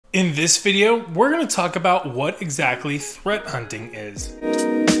In this video, we're going to talk about what exactly threat hunting is.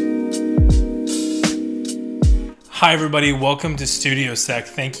 Hi everybody, welcome to StudioSec.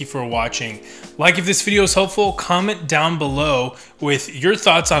 Thank you for watching. Like if this video is helpful, comment down below with your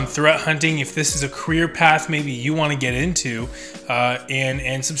thoughts on threat hunting, if this is a career path maybe you want to get into,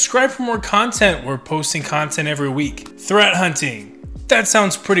 and subscribe for more content. We're posting content every week. Threat hunting. That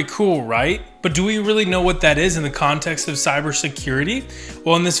sounds pretty cool, right? But do we really know what that is in the context of cybersecurity?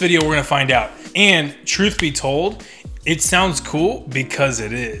 Well, in this video, we're gonna find out. And truth be told, it sounds cool because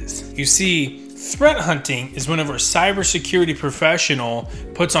it is. You see, threat hunting is whenever a cybersecurity professional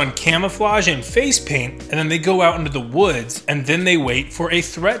puts on camouflage and face paint, and then they go out into the woods, and then they wait for a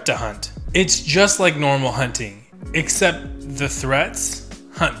threat to hunt. It's just like normal hunting, except the threats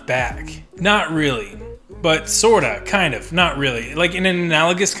hunt back. Not really. But sorta, kind of, not really. Like in an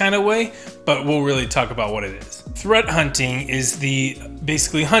analogous kind of way, but we'll really talk about what it is. Threat hunting is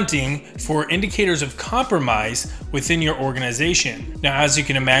basically hunting for indicators of compromise within your organization. Now, as you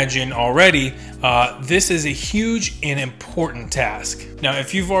can imagine already, this is a huge and important task. Now,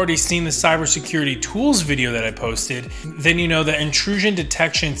 if you've already seen the cybersecurity tools video that I posted, then you know that intrusion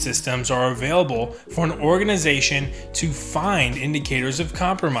detection systems are available for an organization to find indicators of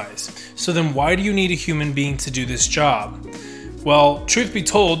compromise. So then why do you need a human being to do this job? Well, truth be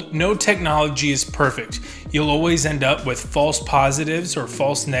told, no technology is perfect. You'll always end up with false positives or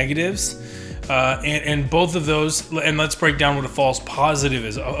false negatives. And both of those, and let's break down what a false positive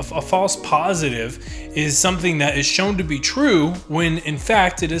is. A false positive is something that is shown to be true when in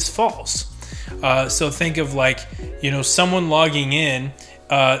fact it is false. So think of someone logging in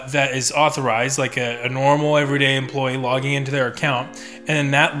that is authorized, like a normal everyday employee logging into their account, and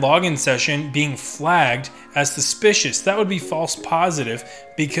then that login session being flagged as suspicious. That would be false positive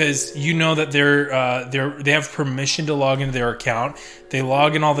because you know that they have permission to log into their account. They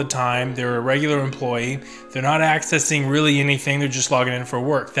log in all the time. They're a regular employee. They're not accessing really anything. They're just logging in for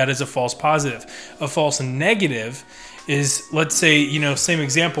work. That is a false positive. A false negative is, let's say, same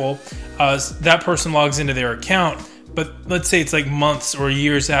example, that person logs into their account, but let's say it's like months or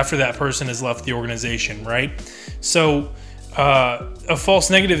years after that person has left the organization, right? So a false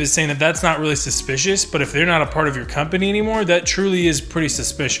negative is saying that that's not really suspicious, but if they're not a part of your company anymore, that truly is pretty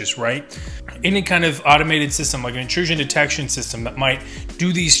suspicious, right? Any kind of automated system, like an intrusion detection system that might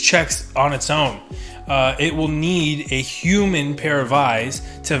do these checks on its own, it will need a human pair of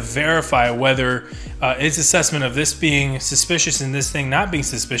eyes to verify whether its assessment of this being suspicious and this thing not being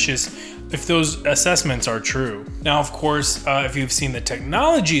suspicious, if those assessments are true. Now, of course, if you've seen the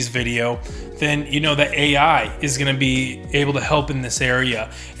technologies video, then you know that AI is going to be able to help in this area.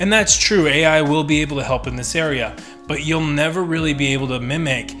 And that's true, AI will be able to help in this area, but you'll never really be able to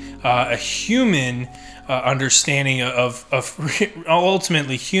mimic a human understanding of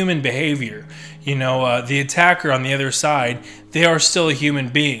ultimately human behavior. The attacker on the other side, they are still a human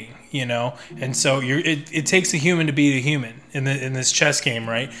being. And so it takes a human to beat a human in this chess game,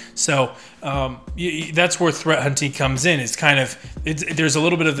 right? So that's where threat hunting comes in. There's a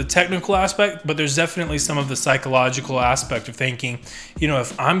little bit of the technical aspect, but there's definitely some of the psychological aspect of thinking,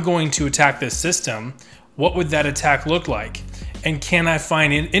 if I'm going to attack this system, what would that attack look like? And can I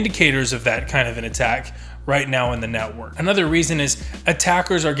find indicators of that kind of an attack right now in the network? Another reason is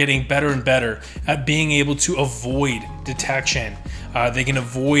attackers are getting better and better at being able to avoid detection. They can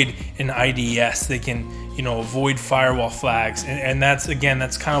avoid an IDS. They can, avoid firewall flags. And that's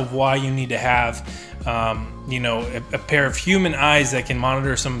kind of why you need to have, a pair of human eyes that can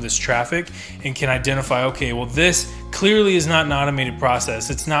monitor some of this traffic and can identify, okay, well, this clearly is not an automated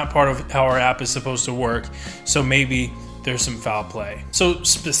process. It's not part of how our app is supposed to work. So maybe there's some foul play. So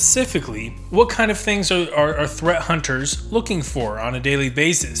specifically, what kind of things are threat hunters looking for on a daily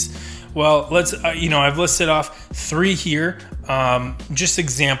basis? Well, I've listed off 3 here, just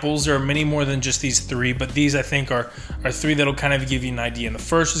examples. There are many more than just these 3, but these I think are 3 that'll kind of give you an idea. And the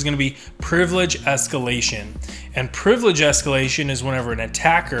first is going to be privilege escalation. And privilege escalation is whenever an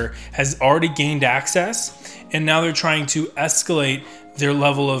attacker has already gained access and now they're trying to escalate their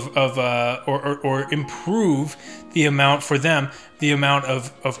level or improve the amount for them, the amount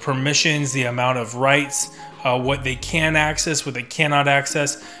of permissions, the amount of rights, what they can access, what they cannot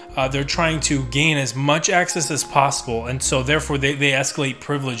access. They're trying to gain as much access as possible, and so therefore they escalate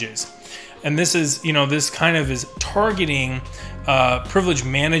privileges. And this is, this kind of is targeting privilege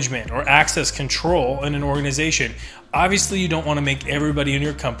management or access control in an organization. Obviously, you don't want to make everybody in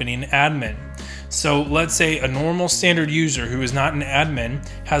your company an admin. So let's say a normal standard user who is not an admin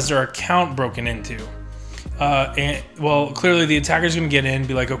has their account broken into. And well, clearly the attacker is going to get in and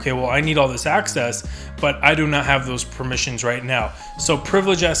be like, okay, well, I need all this access, but I do not have those permissions right now. So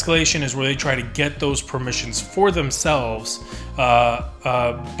privilege escalation is where they try to get those permissions for themselves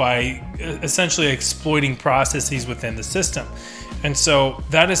by essentially exploiting processes within the system. And so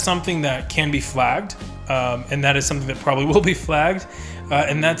that is something that can be flagged, and that is something that probably will be flagged.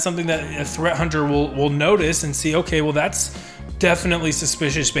 And that's something that a threat hunter will notice and see, okay, well, that's definitely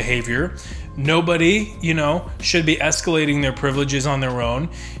suspicious behavior. Nobody, should be escalating their privileges on their own,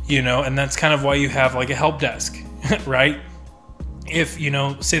 and that's kind of why you have like a help desk, right? If,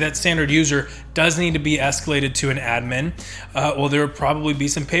 say that standard user does need to be escalated to an admin, well, there would probably be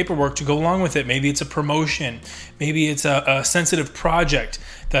some paperwork to go along with it. Maybe it's a promotion, maybe it's a sensitive project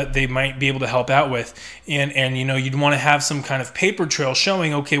that they might be able to help out with. And you'd want to have some kind of paper trail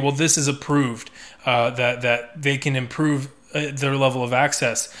showing, okay, well, this is approved, that they can improve their level of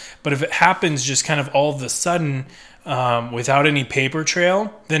access. But if it happens just kind of all of a sudden without any paper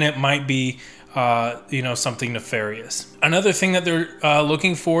trail, then it might be something nefarious. Another thing that they're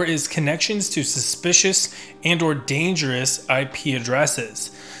looking for is connections to suspicious and or dangerous IP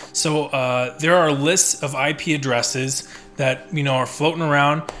addresses. So there are lists of IP addresses that are floating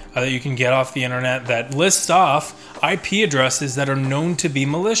around that you can get off the internet that lists off IP addresses that are known to be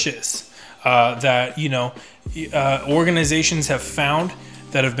malicious, that organizations have found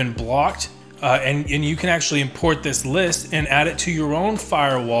that have been blocked. And you can actually import this list and add it to your own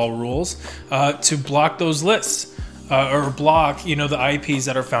firewall rules to block those lists or block, the IPs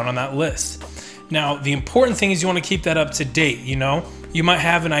that are found on that list. Now, the important thing is you want to keep that up to date. You might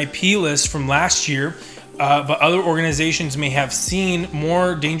have an IP list from last year, but other organizations may have seen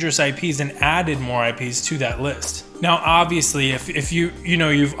more dangerous IPs and added more IPs to that list. Now, obviously, if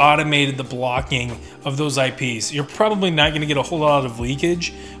you've automated the blocking of those IPs, you're probably not going to get a whole lot of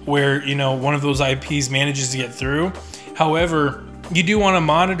leakage where one of those IPs manages to get through. However, you do want to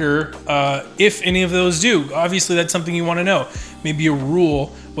monitor if any of those do. Obviously, that's something you want to know. Maybe a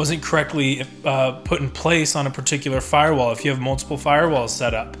rule wasn't correctly put in place on a particular firewall if you have multiple firewalls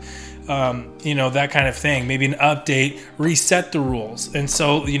set up. That kind of thing. Maybe an update reset the rules, and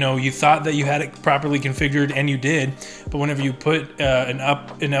so you thought that you had it properly configured, and you did, but whenever you put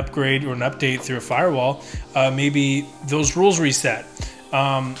an upgrade or an update through a firewall, maybe those rules reset.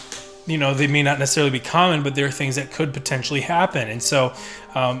 They may not necessarily be common, but there are things that could potentially happen, and so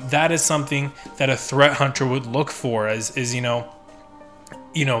that is something that a threat hunter would look for.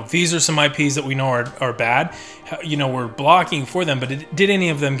 These are some IPs that we know are bad. We're blocking for them, but did any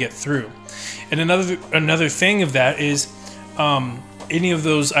of them get through? And another thing of that is any of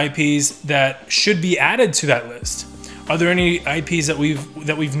those IPs that should be added to that list. Are there any IPs that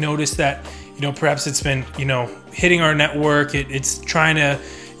we've noticed that perhaps it's been hitting our network? It's trying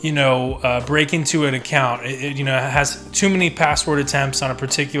to break into an account. It has too many password attempts on a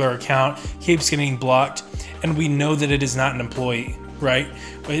particular account, keeps getting blocked, and we know that it is not an employee. Right?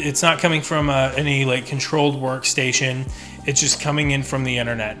 It's not coming from any controlled workstation. It's just coming in from the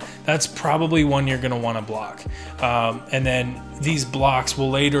internet. That's probably one you're going to want to block. And then these blocks will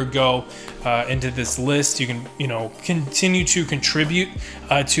later go into this list. You can, continue to contribute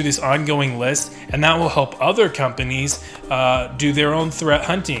to this ongoing list, and that will help other companies do their own threat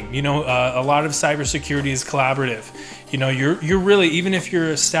hunting. A lot of cybersecurity is collaborative. You're really, even if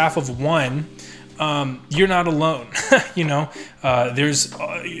you're a staff of one, you're not alone. There's,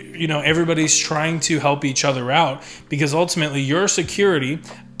 everybody's trying to help each other out, because ultimately your security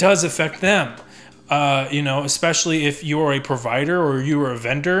does affect them. Especially if you're a provider or you are a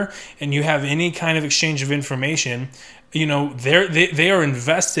vendor and you have any kind of exchange of information, they are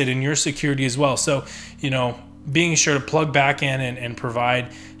invested in your security as well. So, being sure to plug back in and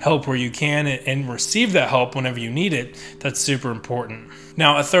provide help where you can and receive that help whenever you need it, that's super important.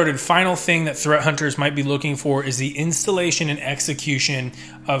 Now, a third and final thing that threat hunters might be looking for is the installation and execution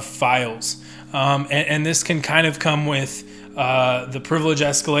of files. And this can kind of come with the privilege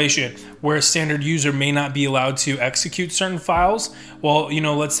escalation, where a standard user may not be allowed to execute certain files. Well,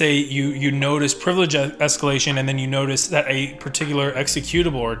 let's say you notice privilege escalation, and then you notice that a particular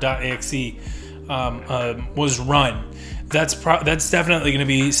executable or .exe was run. That's definitely going to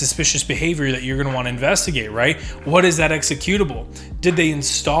be suspicious behavior that you're going to want to investigate, right? What is that executable? Did they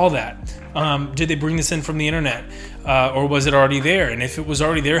install that? Did they bring this in from the internet? Or was it already there? And if it was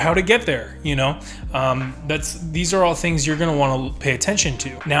already there, how to get there? These are all things you're going to want to pay attention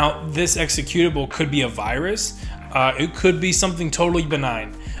to. Now, this executable could be a virus. It could be something totally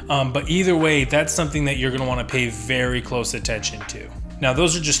benign. But either way, that's something that you're going to want to pay very close attention to. Now,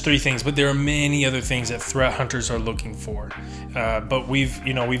 those are just 3 things, but there are many other things that threat hunters are looking for. But we've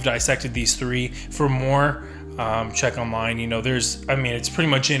dissected these 3. For more, check online. It's pretty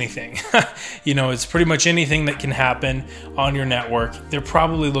much anything. It's pretty much anything that can happen on your network. They're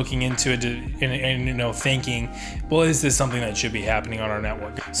probably looking into it and thinking, well, is this something that should be happening on our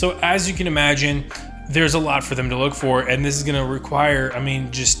network? So as you can imagine, there's a lot for them to look for, and this is going to require,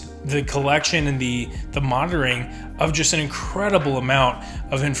 just the collection and the monitoring of just an incredible amount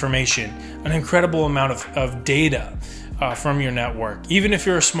of information, an incredible amount of data from your network. Even if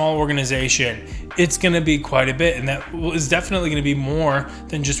you're a small organization, it's going to be quite a bit, and that is definitely going to be more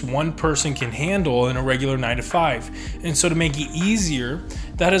than just one person can handle in a regular 9 to 5. And so to make it easier,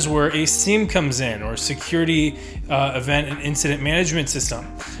 that is where a SIEM comes in, or Security Event and Incident Management System.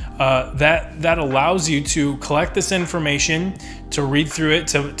 That allows you to collect this information, to read through it,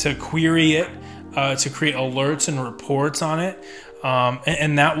 to query it, to create alerts and reports on it.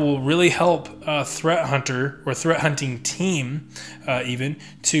 And that will really help a threat hunter or threat hunting team even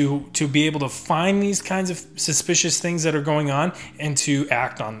to be able to find these kinds of suspicious things that are going on and to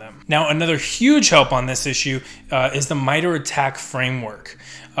act on them. Now, another huge help on this issue is the MITRE attack framework.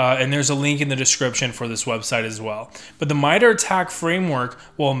 And there's a link in the description for this website as well. But the MITRE attack framework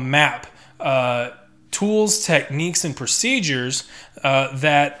will map tools, techniques, and procedures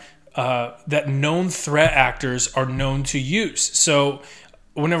that known threat actors are known to use. So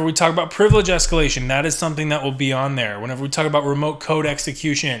whenever we talk about privilege escalation, that is something that will be on there. Whenever we talk about remote code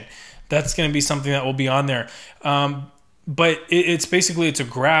execution, that's going to be something that will be on there. But it's basically a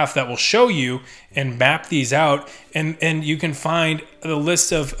graph that will show you and map these out, and you can find the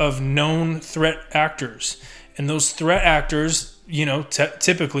list of known threat actors. And those threat actors,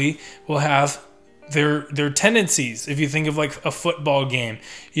 typically will have their tendencies. If you think of like a football game,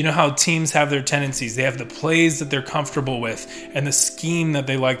 you know how teams have their tendencies. They have the plays that they're comfortable with and the scheme that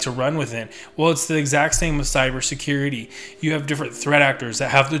they like to run within. Well, it's the exact same with cybersecurity. You have different threat actors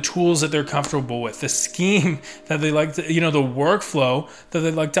that have the tools that they're comfortable with, the scheme that they like to, the workflow that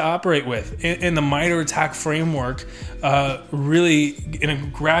they like to operate with. And the MITRE attack framework, really in a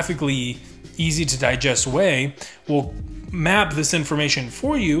graphically easy to digest way, will map this information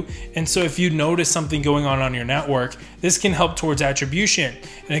for you. And so if you notice something going on your network, this can help towards attribution,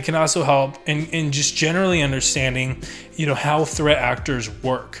 and it can also help in just generally understanding how threat actors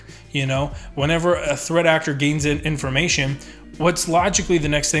work. Whenever a threat actor gains information, what's logically the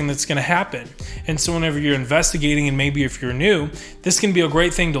next thing that's going to happen. And so whenever you're investigating, and maybe if you're new, this can be a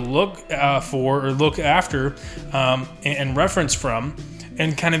great thing to look for or look after and reference from,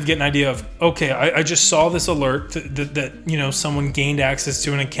 and kind of get an idea of, okay, I just saw this alert that someone gained access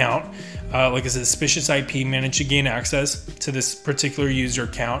to an account, like a suspicious IP, managed to gain access to this particular user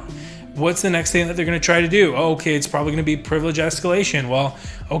account. What's the next thing that they're going to try to do? Oh, okay, it's probably going to be privilege escalation. Well,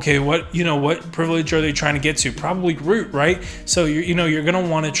 okay, what privilege are they trying to get to? Probably root, right? So you're going to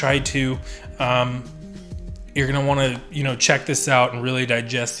want to try to check this out and really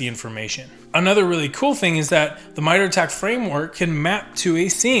digest the information. Another really cool thing is that the MITRE attack framework can map to a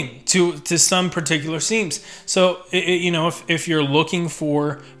SIEM, to some particular SIEMs. So if you're looking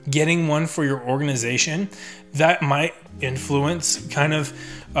for getting one for your organization, that might influence kind of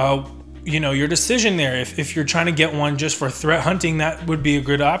your decision there. If you're trying to get one just for threat hunting, that would be a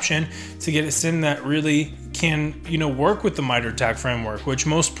good option to get a SIEM that really can work with the MITRE attack framework, which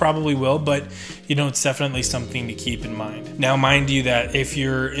most probably will, but it's definitely something to keep in mind. Now, mind you that if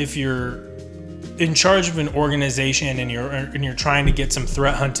you're in charge of an organization and you're trying to get some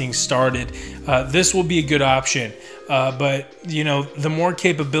threat hunting started, this will be a good option. But the more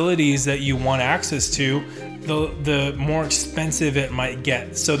capabilities that you want access to, the more expensive it might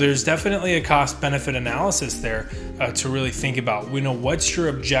get. So there's definitely a cost-benefit analysis there to really think about. What's your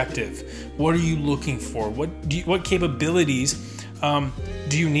objective? What are you looking for? What capabilities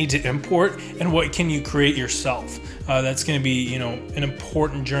do you need to import, and what can you create yourself? That's going to be an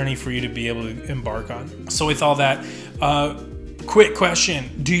important journey for you to be able to embark on. So with all that, quick question: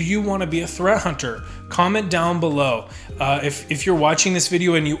 do you want to be a threat hunter? Comment down below. If you're watching this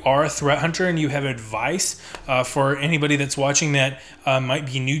video and you are a threat hunter and you have advice for anybody that's watching that might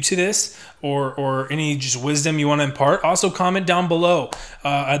be new to this, or any just wisdom you want to impart, also comment down below.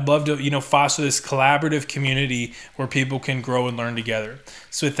 I'd love to foster this collaborative community where people can grow and learn together.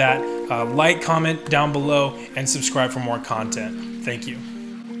 So with that, like, comment down below, and subscribe for more content. Thank you.